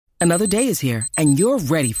Another day is here, and you're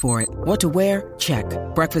ready for it. What to wear? Check.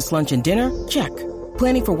 Breakfast, lunch, and dinner? Check.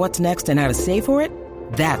 Planning for what's next and how to save for it?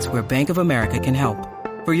 That's where Bank of America can help.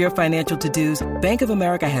 For your financial to-dos, Bank of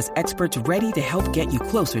America has experts ready to help get you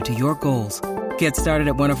closer to your goals. Get started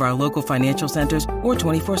at one of our local financial centers or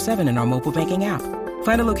 24/7 in our mobile banking app.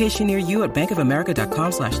 Find a location near you at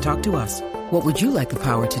bankofamerica.com/talktous. What would you like the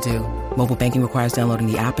power to do? Mobile banking requires downloading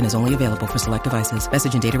the app and is only available for select devices.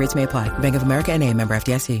 Message and data rates may apply. Bank of America N.A., member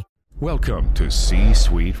FDIC. Welcome to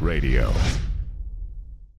C-Suite Radio.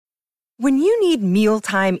 When you need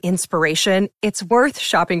mealtime inspiration, it's worth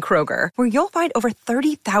shopping Kroger, where you'll find over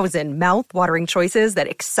 30,000 mouth-watering choices that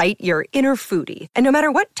excite your inner foodie. And no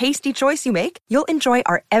matter what tasty choice you make, you'll enjoy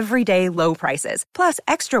our everyday low prices, plus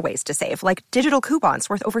extra ways to save, like digital coupons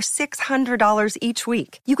worth over $600 each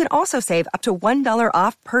week. You can also save up to $1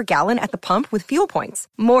 off per gallon at the pump with fuel points.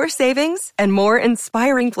 More savings and more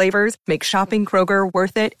inspiring flavors make shopping Kroger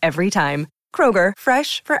worth it every time. Kroger,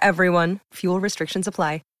 fresh for everyone. Fuel restrictions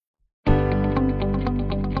apply.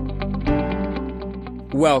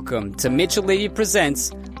 Welcome to Mitchell Levy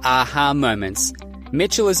Presents Aha Moments.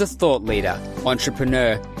 Mitchell is a thought leader,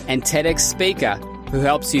 entrepreneur, and TEDx speaker who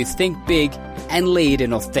helps you think big and lead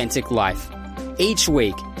an authentic life. Each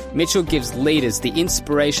week, Mitchell gives leaders the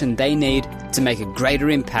inspiration they need to make a greater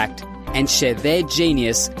impact and share their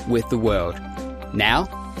genius with the world. Now,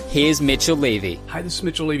 here's Mitchell Levy. Hi, this is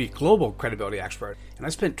Mitchell Levy, global credibility expert, and I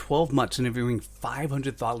spent 12 months interviewing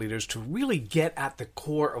 500 thought leaders to really get at the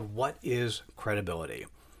core of what is credibility.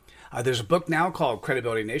 There's a book now called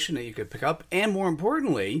Credibility Nation that you could pick up, and more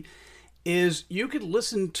importantly, is you could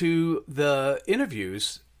listen to the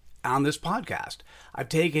interviews on this podcast. I've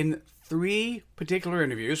taken 3 particular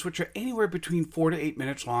interviews, which are anywhere between 4 to 8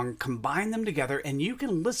 minutes long, combine them together, and you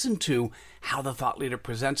can listen to how the thought leader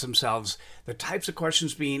presents themselves, the types of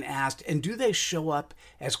questions being asked, and do they show up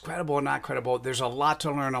as credible or not credible. There's a lot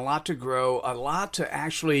to learn, a lot to grow, a lot to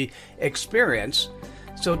actually experience.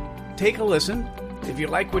 So take a listen. If you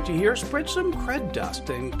like what you hear, spread some cred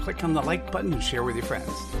dust and click on the like button and share with your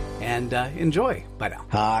friends. And enjoy. Bye now.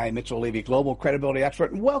 Hi, Mitchell Levy, global credibility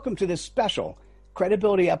expert, and welcome to this special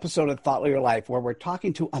credibility episode of Thought Leader Life, where we're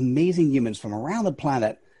talking to amazing humans from around the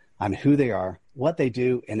planet on who they are, what they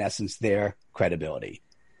do, in essence, their credibility.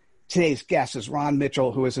 Today's guest is Ron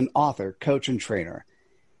Mitchell, who is an author, coach, and trainer.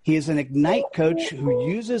 He is an Ignite coach who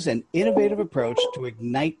uses an innovative approach to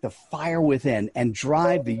ignite the fire within and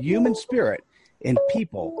drive the human spirit in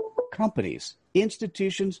people, companies,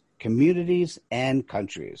 institutions, communities, and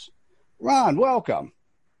countries. Ron, welcome.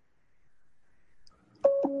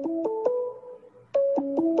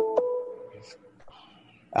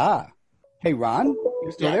 Hey, Ron,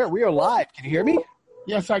 you still there? We are live. Can you hear me?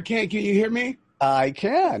 Yes, I can. Can you hear me? I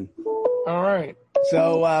can. All right.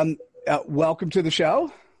 So, welcome to the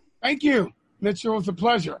show. Thank you, Mitchell. It's a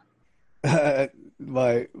pleasure.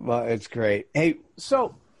 Well, it's great. Hey,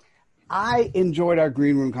 so I enjoyed our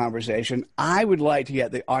green room conversation. I would like to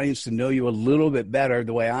get the audience to know you a little bit better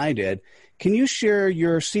the way I did. Can you share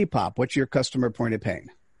your CPOP? What's your customer point of pain?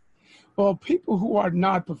 Well, people who are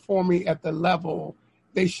not performing at the level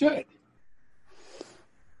they should.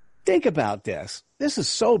 Think about this. This is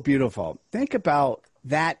so beautiful. Think about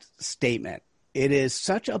that statement. It is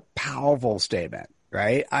such a powerful statement,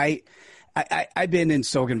 right? I've been in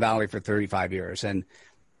Silicon Valley for 35 years, and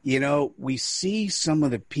you know, we see some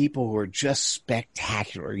of the people who are just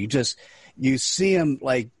spectacular. You see them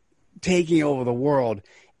like taking over the world.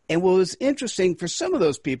 And what was interesting for some of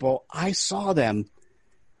those people, I saw them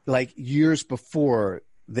like years before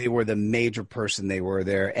they were the major person they were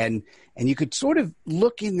there. And you could sort of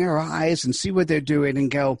look in their eyes and see what they're doing and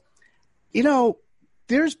go, you know,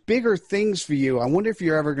 there's bigger things for you. I wonder if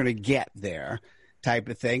you're ever going to get there, type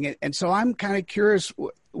of thing. And so I'm kind of curious,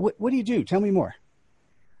 what do you do? Tell me more.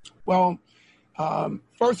 Well,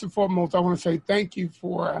 first and foremost, I want to say thank you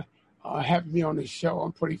for having me on this show.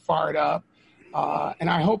 I'm pretty fired up. And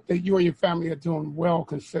I hope that you and your family are doing well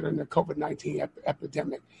considering the COVID-19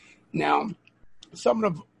 epidemic. Now, some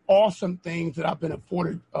of the awesome things that I've been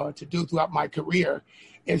afforded to do throughout my career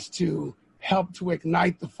is to help to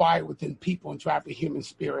ignite the fire within people and drive the human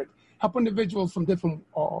spirit, help individuals from different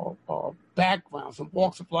backgrounds and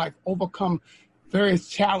walks of life overcome various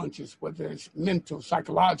challenges, whether it's mental,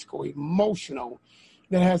 psychological, emotional,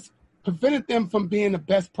 that has prevented them from being the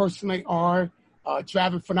best person they are,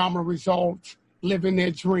 driving phenomenal results, living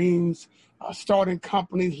their dreams, starting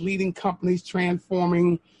companies, leading companies,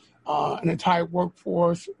 transforming an entire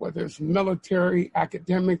workforce, whether it's military,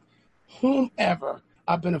 academic, whomever.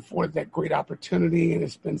 I've been afforded that great opportunity, and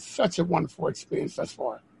it's been such a wonderful experience thus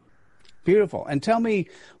far. Beautiful. And tell me,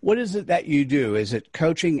 what is it that you do? Is it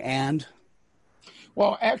coaching and?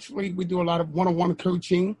 Well, actually, we do a lot of one-on-one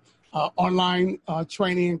coaching, online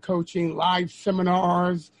training and coaching, live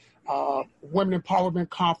seminars, women empowerment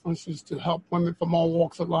conferences to help women from all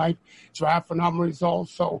walks of life drive phenomenal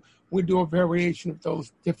results. So we do a variation of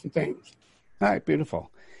those different things. All right,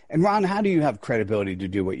 beautiful. And Ron, how do you have credibility to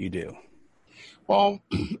do what you do? Well,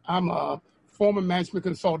 I'm a former management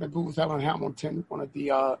consultant at Booz Allen Hamilton, one of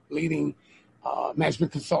the leading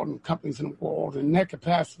management consulting companies in the world. In that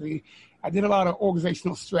capacity, I did a lot of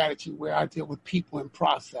organizational strategy where I deal with people and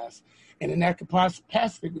process. And in that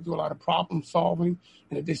capacity, we do a lot of problem solving.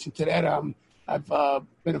 In addition to that, I've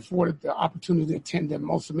been afforded the opportunity to attend the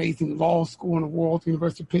most amazing law school in the world, the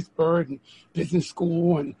University of Pittsburgh, and business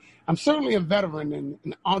school. And I'm certainly a veteran and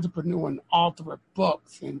an entrepreneur and author of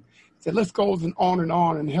books. And the list goes on,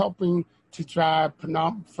 and helping to drive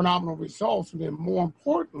phenomenal results. And then more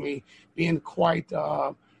importantly, being quite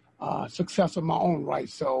successful in my own right.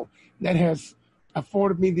 So that has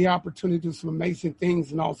afforded me the opportunity to do some amazing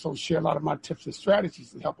things and also share a lot of my tips and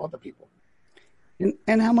strategies to help other people.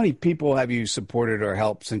 And how many people have you supported or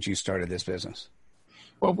helped since you started this business?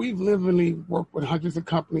 Well, we've literally worked with hundreds of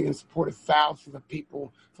companies and supported thousands of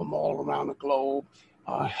people from all around the globe,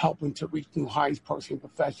 helping to reach new heights personally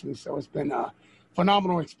and professionally. So it's been a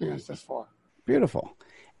phenomenal experience thus far. Beautiful.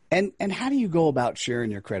 And how do you go about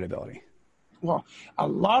sharing your credibility? Well, a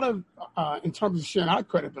lot of, in terms of sharing our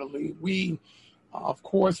credibility, we, of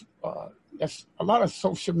course, that's a lot of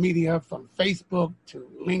social media from Facebook to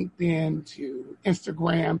LinkedIn to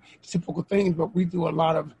Instagram, typical things, but we do a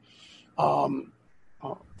lot of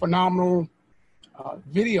phenomenal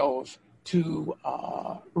videos to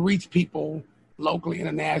reach people locally,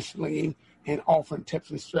 internationally, and offering tips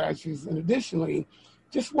and strategies. And additionally,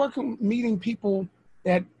 just meeting people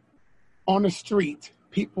that on the street,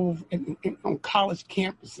 people on college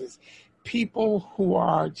campuses, people who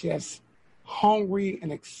are just hungry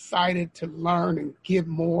and excited to learn and give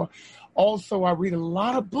more. Also, I read a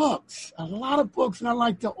lot of books, and I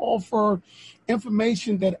like to offer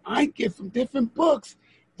information that I get from different books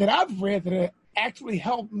that I've read that have actually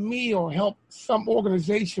helped me or helped some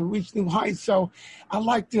organization reach new heights. So I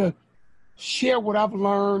like to share what I've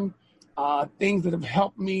learned, things that have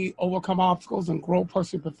helped me overcome obstacles and grow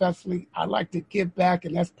personally and professionally. I like to give back,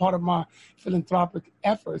 and that's part of my philanthropic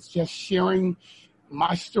efforts, just sharing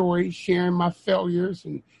my story, sharing my failures,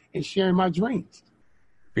 and sharing my dreams.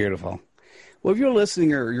 Beautiful. Well, if you're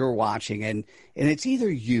listening or you're watching, and it's either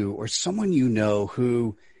you or someone you know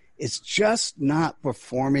who is just not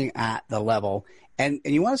performing at the level, and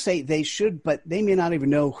you want to say they should, but they may not even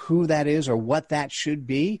know who that is or what that should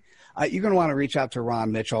be, you're going to want to reach out to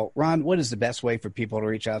Ron Mitchell. Ron, what is the best way for people to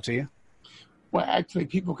reach out to you? Well, actually,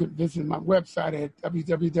 people could visit my website at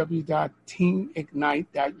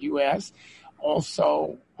www.teamignite.us.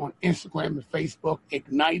 Also on Instagram and Facebook,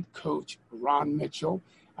 Ignite Coach Ron Mitchell.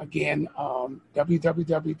 Again,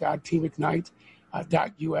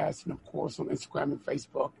 www.teamignite.us. And, of course, on Instagram and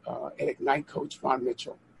Facebook at Ignite Coach Ron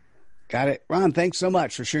Mitchell. Got it. Ron, thanks so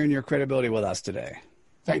much for sharing your credibility with us today.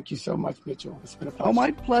 Thank you so much, Mitchell. It's been a pleasure. Oh,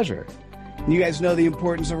 my pleasure. You guys know the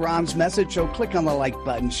importance of Ron's message, so click on the like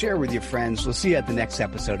button, share with your friends. We'll see you at the next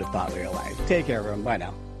episode of Thought Leader Life. Take care, everyone. Bye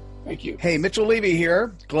now. Thank you. Hey, Mitchell Levy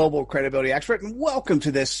here, global credibility expert, and welcome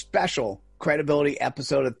to this special credibility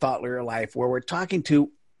episode of Thought Leader Life, where we're talking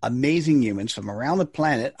to amazing humans from around the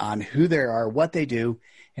planet on who they are, what they do,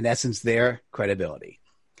 in essence, their credibility.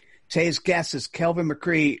 Today's guest is Kelvin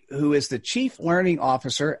McCree, who is the Chief Learning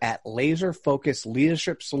Officer at Laser Focus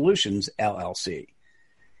Leadership Solutions, LLC.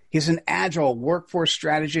 He's an agile workforce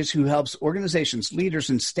strategist who helps organizations, leaders,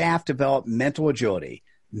 and staff develop mental agility,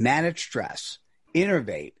 manage stress,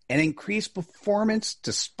 innovate, and increase performance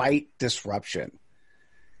despite disruption.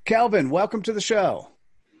 Kelvin, welcome to the show.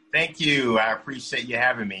 Thank you. I appreciate you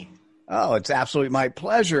having me. Oh, it's absolutely my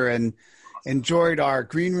pleasure, and enjoyed our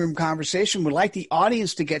green room conversation. Would like the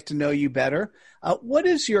audience to get to know you better. What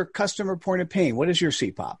is your customer point of pain? What is your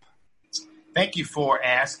CPOP? Thank you for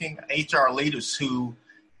asking. HR leaders who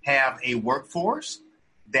have a workforce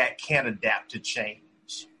that can adapt to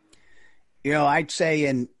change. You know, I'd say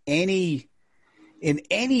in any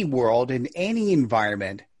world, in any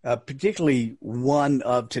environment, particularly one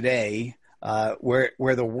of today,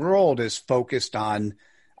 where the world is focused on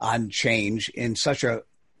change in such a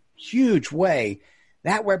huge way,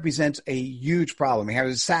 that represents a huge problem.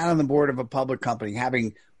 Having sat on the board of a public company,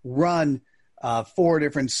 having run 4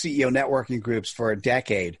 different CEO networking groups for a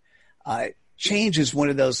decade, change is one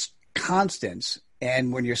of those constants.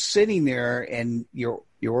 And when you're sitting there and your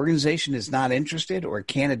organization is not interested or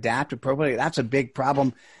can't adapt appropriately, that's a big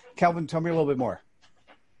problem. Kelvin, tell me a little bit more.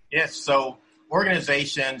 Yes. So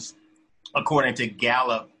organizations, according to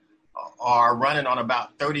Gallup, are running on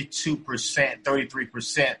about 32%,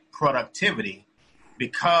 33% productivity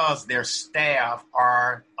because their staff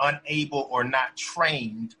are unable or not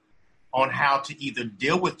trained on how to either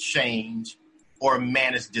deal with change or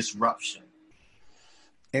manage disruption.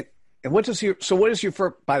 And what is your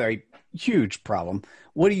firm, by the way, huge problem.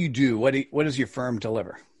 What do you do? What does your firm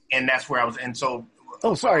deliver? And that's where I was. And so,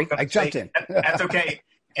 oh, sorry, I jumped in. That's okay.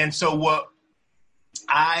 And so what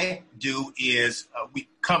I do is we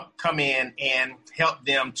come in and help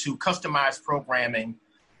them to customize programming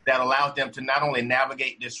that allows them to not only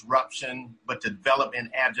navigate disruption, but to develop an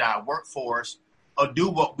agile workforce, or do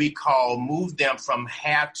what we call move them from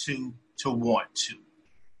have to want to.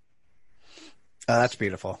 That's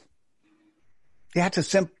beautiful. Yeah,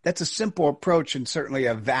 that's a simple approach and certainly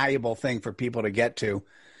a valuable thing for people to get to.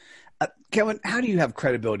 Kelvin, how do you have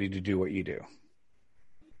credibility to do what you do?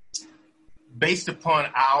 Based upon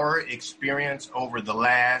our experience over the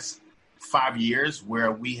last 5 years,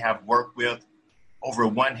 where we have worked with over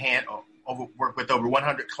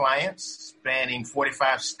 100 clients spanning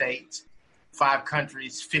 45 states, 5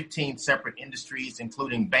 countries, 15 separate industries,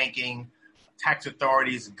 including banking, tax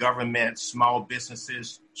authorities, government, small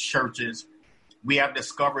businesses, churches, we have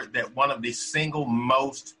discovered that one of the single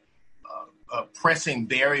most pressing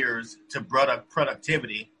barriers to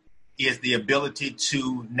productivity is the ability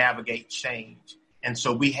to navigate change. And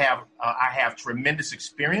so I have tremendous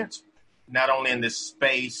experience, not only in this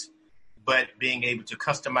space, but being able to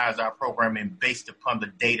customize our programming based upon the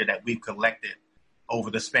data that we've collected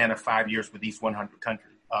over the span of 5 years with these 100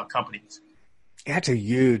 companies. That's a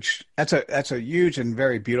huge and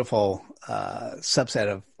very beautiful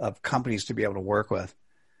subset of companies to be able to work with.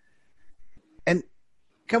 And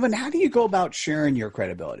Kelvin, how do you go about sharing your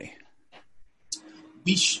credibility?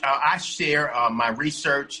 I share my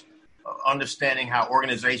research, understanding how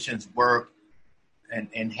organizations work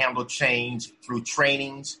and handle change through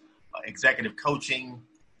trainings, executive coaching,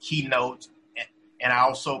 keynotes, and I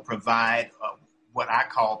also provide what I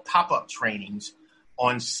call pop-up trainings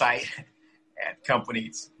on site at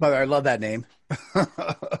companies. By the way, I love that name.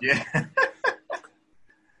 Yeah.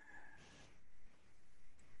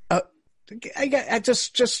 I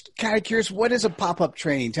just kind of curious, what is a pop-up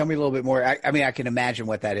training? Tell me a little bit more. I mean, I can imagine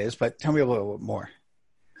what that is, but tell me a little bit more.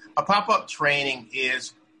 A pop-up training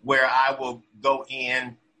is where I will go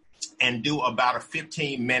in and do about a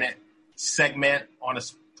 15-minute segment on a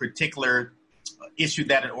particular issue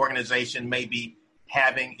that an organization may be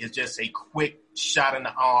having. Is just a quick shot in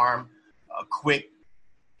the arm, a quick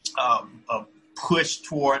push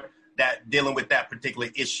toward that, dealing with that particular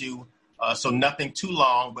issue. So nothing too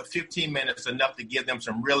long, but 15 minutes enough to give them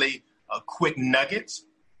some really quick nuggets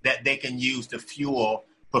that they can use to fuel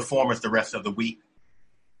performance the rest of the week.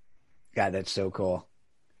 God, that's so cool.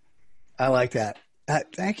 I like that.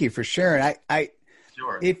 Thank you for sharing.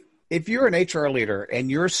 Sure. If you're an HR leader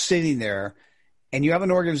and you're sitting there and you have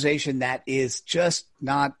an organization that is just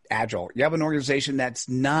not agile, you have an organization that's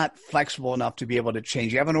not flexible enough to be able to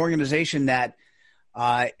change, you have an organization that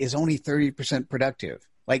is only 30% productive,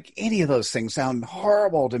 like any of those things sound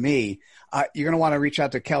horrible to me, you're going to want to reach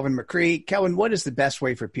out to Kelvin McCree. Kelvin, what is the best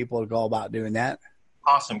way for people to go about doing that?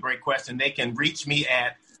 Awesome. Great question. They can reach me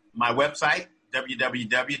at my website,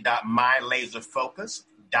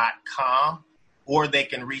 www.mylaserfocus.com, or they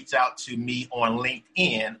can reach out to me on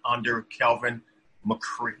LinkedIn under Kelvin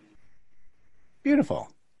McCree. Beautiful.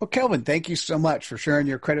 Well, Kelvin, thank you so much for sharing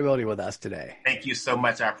your credibility with us today. Thank you so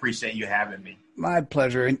much. I appreciate you having me. My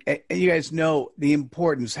pleasure. And you guys know the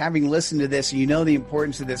importance, having listened to this, you know the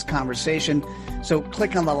importance of this conversation. So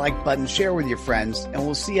click on the like button, share with your friends, and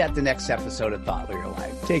we'll see you at the next episode of Thought Leader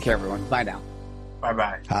Life. Take care, everyone. Bye now.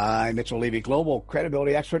 Bye-bye. Hi, Mitchell Levy, Global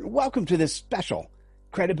Credibility Expert. Welcome to this special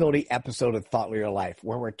credibility episode of Thought Leader Life,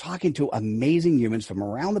 where we're talking to amazing humans from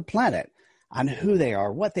around the planet on who they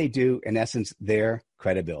are, what they do, in essence, their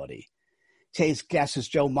credibility. Today's guest is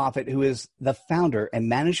Jo Moffatt, who is the founder and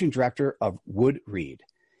managing director of Wood Reed.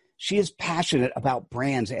 She is passionate about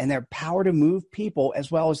brands and their power to move people,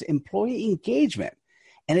 as well as employee engagement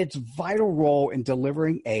and its vital role in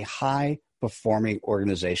delivering a high-performing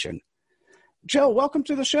organization. Jo, welcome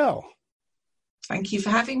to the show. Thank you for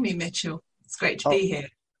having me, Mitchell. It's great to be here.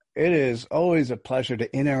 It is always a pleasure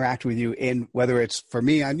to interact with you, in whether it's for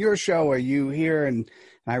me on your show or you here. And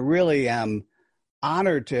I really am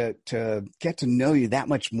honored to get to know you that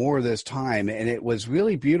much more this time. And it was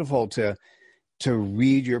really beautiful to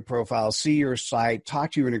read your profile, see your site,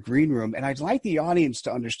 talk to you in a green room. And I'd like the audience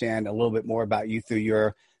to understand a little bit more about you through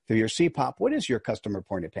your CPOP. What is your customer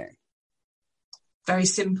point of pain? Very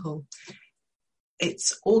simple.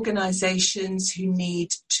 It's organizations who need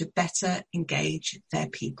to better engage their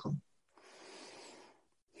people.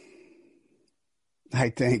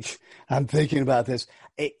 I'm thinking about this.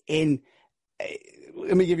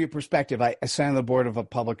 Let me give you a perspective. I sat on the board of a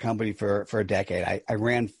public company for a decade. I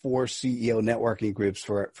ran 4 CEO networking groups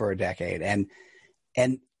for a decade. And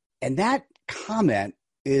that comment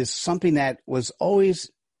is something that was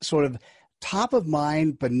always sort of top of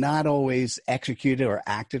mind, but not always executed or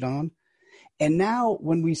acted on. And now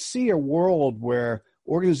when we see a world where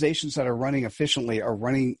organizations that are running efficiently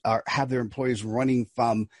have their employees running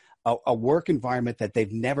from a work environment that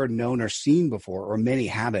they've never known or seen before, or many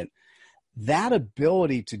haven't, that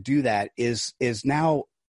ability to do that is now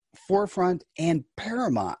forefront and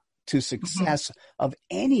paramount to success of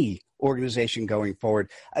any organization going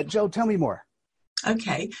forward. Joe, tell me more.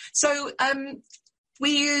 Okay. So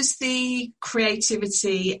we use the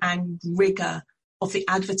creativity and rigor of the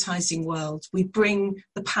advertising world. We bring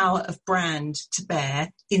the power of brand to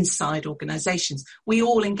bear inside organizations. We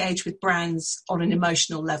all engage with brands on an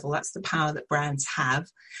emotional level. That's the power that brands have.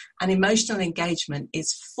 And emotional engagement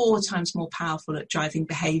is 4 times more powerful at driving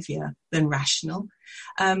behavior than rational.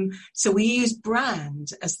 So we use brand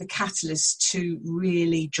as the catalyst to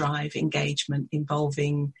really drive engagement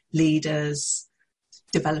involving leaders,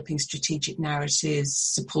 developing strategic narratives,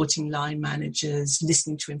 supporting line managers,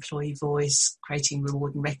 listening to employee voice, creating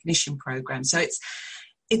reward and recognition programs. So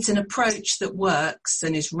it's an approach that works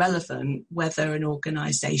and is relevant whether an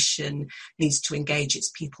organization needs to engage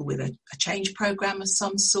its people with a change program of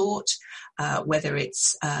some sort, whether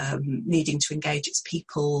it's needing to engage its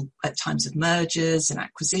people at times of mergers and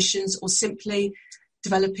acquisitions, or simply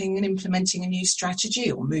developing and implementing a new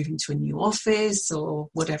strategy or moving to a new office or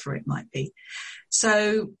whatever it might be.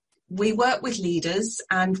 So we work with leaders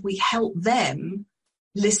and we help them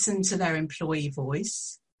listen to their employee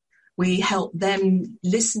voice. We help them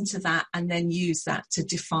listen to that and then use that to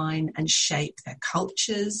define and shape their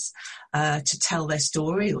cultures, to tell their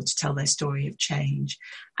story or to tell their story of change.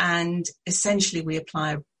 And essentially we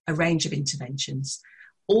apply a range of interventions,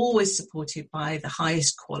 always supported by the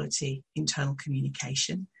highest quality internal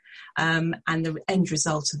communication. And the end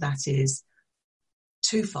result of that is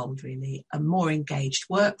twofold, really: a more engaged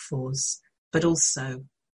workforce, but also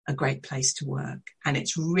a great place to work. And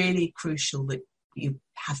it's really crucial that you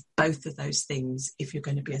have both of those things if you're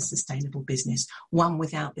going to be a sustainable business. One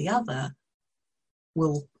without the other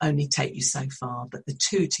will only take you so far, but the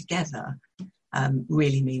two together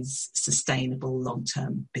really means sustainable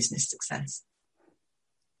long-term business success.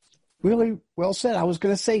 Really well said. I was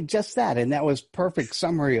going to say just that, and that was perfect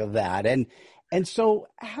summary of that. And so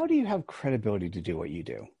how do you have credibility to do what you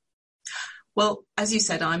do? Well, as you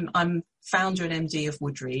said, I'm founder and MD of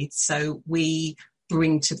Woodreed, so we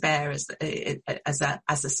bring to bear as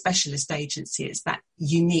a specialist agency, it's that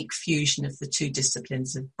unique fusion of the two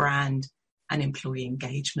disciplines of brand and employee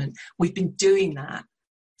engagement. We've been doing that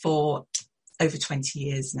for over 20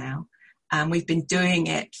 years now. And we've been doing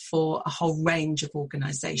it for a whole range of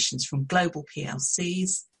organisations, from global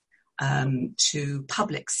PLCs to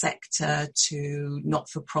public sector to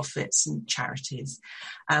not-for-profits and charities.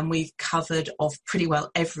 And we've covered off pretty well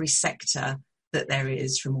every sector that there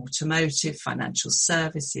is, from automotive, financial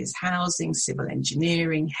services, housing, civil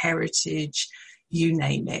engineering, heritage, you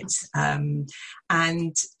name it.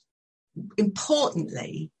 And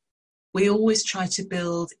importantly, we always try to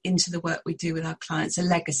build into the work we do with our clients a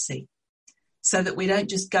legacy, so that we don't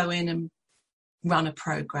just go in and run a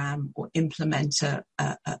program or implement a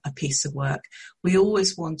piece of work. We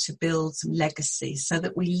always want to build some legacy so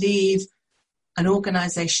that we leave an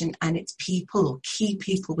organisation and its people, or key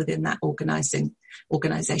people within that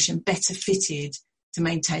organisation, better fitted to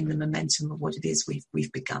maintain the momentum of what it is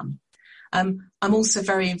we've begun. I'm also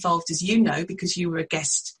very involved, as you know, because you were a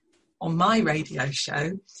guest on my radio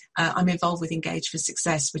show. I'm involved with Engage for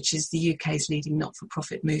Success, which is the UK's leading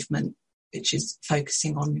not-for-profit movement, which is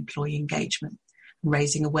focusing on employee engagement and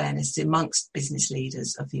raising awareness amongst business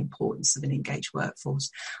leaders of the importance of an engaged workforce.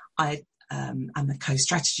 I am the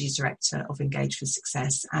co-strategy director of Engage for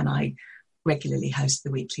Success, and I regularly host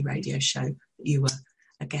the weekly radio show that you were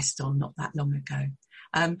a guest on not that long ago.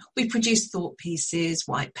 We produce thought pieces,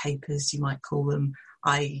 white papers, you might call them.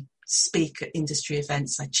 I speak at industry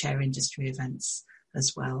events. I chair industry events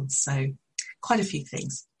as well. So quite a few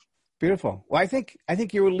things. Beautiful. Well, I think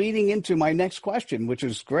you were leading into my next question, which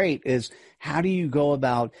is great, is how do you go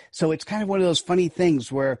about, so it's kind of one of those funny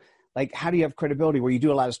things where, like, how do you have credibility where you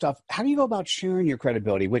do a lot of stuff? How do you go about sharing your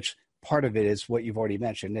credibility, which part of it is what you've already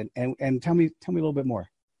mentioned? And tell me a little bit more.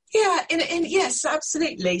 Yeah, yes,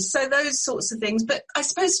 absolutely. So those sorts of things. But I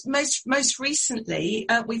suppose most recently,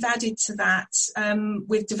 we've added to that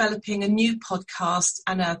with developing a new podcast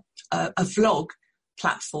and a vlog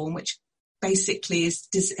platform, which basically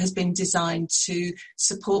has been designed to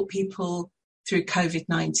support people through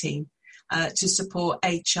COVID-19, to support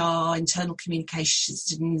HR, internal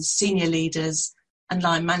communications, senior leaders and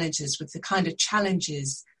line managers with the kind of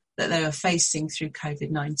challenges that they were facing through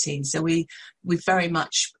COVID-19. So we very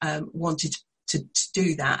much wanted to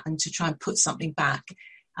do that and to try and put something back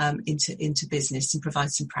into business and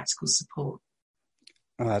provide some practical support.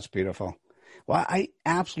 Oh, that's beautiful. Well, I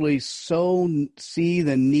absolutely so see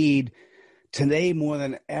the need today more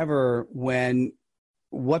than ever when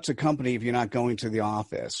what's a company if you're not going to the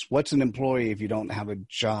office? What's an employee if you don't have a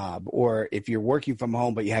job? Or if you're working from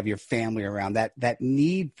home but you have your family around? That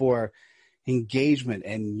need for engagement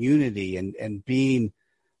and unity and being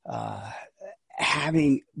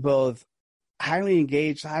having both highly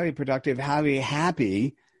engaged, highly productive, highly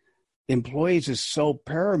happy employees is so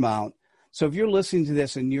paramount. So if you're listening to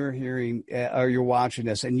this and you're hearing or you're watching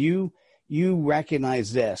this and you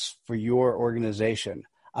recognize this for your organization,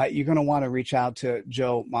 you're going to want to reach out to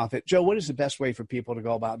Joe Moffatt. Joe, what is the best way for people to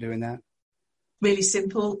go about doing that? Really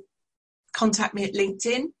simple. Contact me at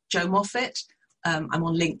LinkedIn, Joe Moffatt. I'm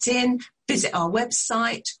on LinkedIn. Visit our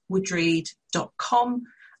website, woodreed.com,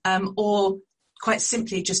 or quite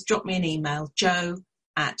simply just drop me an email,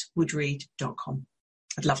 joe@woodreed.com.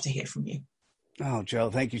 I'd love to hear from you. Oh, Joe,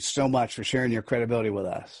 thank you so much for sharing your credibility with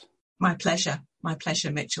us. My pleasure. My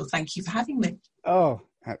pleasure, Mitchell. Thank you for having me. Oh,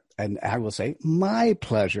 and I will say my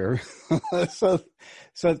pleasure. So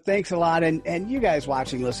thanks a lot. And you guys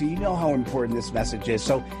watching, listen, you know how important this message is.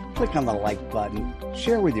 So click on the like button,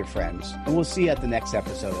 share with your friends, and we'll see you at the next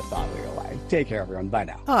episode of Thought Leader Live. Take care, everyone. Bye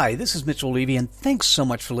now. Hi, this is Mitchell Levy, and thanks so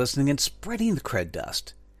much for listening and spreading the cred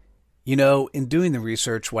dust. You know, in doing the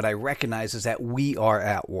research, what I recognize is that we are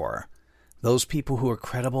at war. Those people who are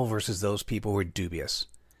credible versus those people who are dubious.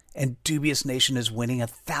 And Dubious Nation is winning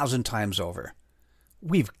 1,000 times over.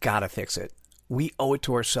 We've got to fix it. We owe it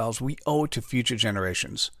to ourselves. We owe it to future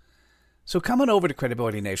generations. So come on over to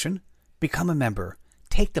Credibility Nation, become a member,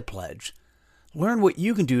 take the pledge, learn what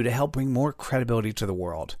you can do to help bring more credibility to the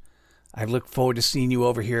world. I look forward to seeing you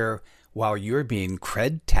over here while you're being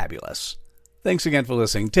cred-tabulous. Thanks again for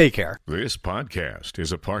listening. Take care. This podcast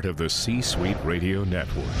is a part of the C-Suite Radio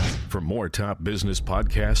Network. For more top business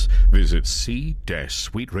podcasts, visit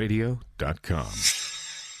c-suiteradio.com.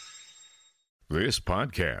 This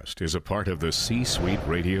podcast is a part of the C-Suite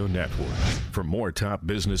Radio Network. For more top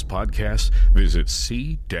business podcasts, visit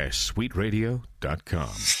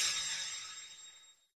c-suiteradio.com.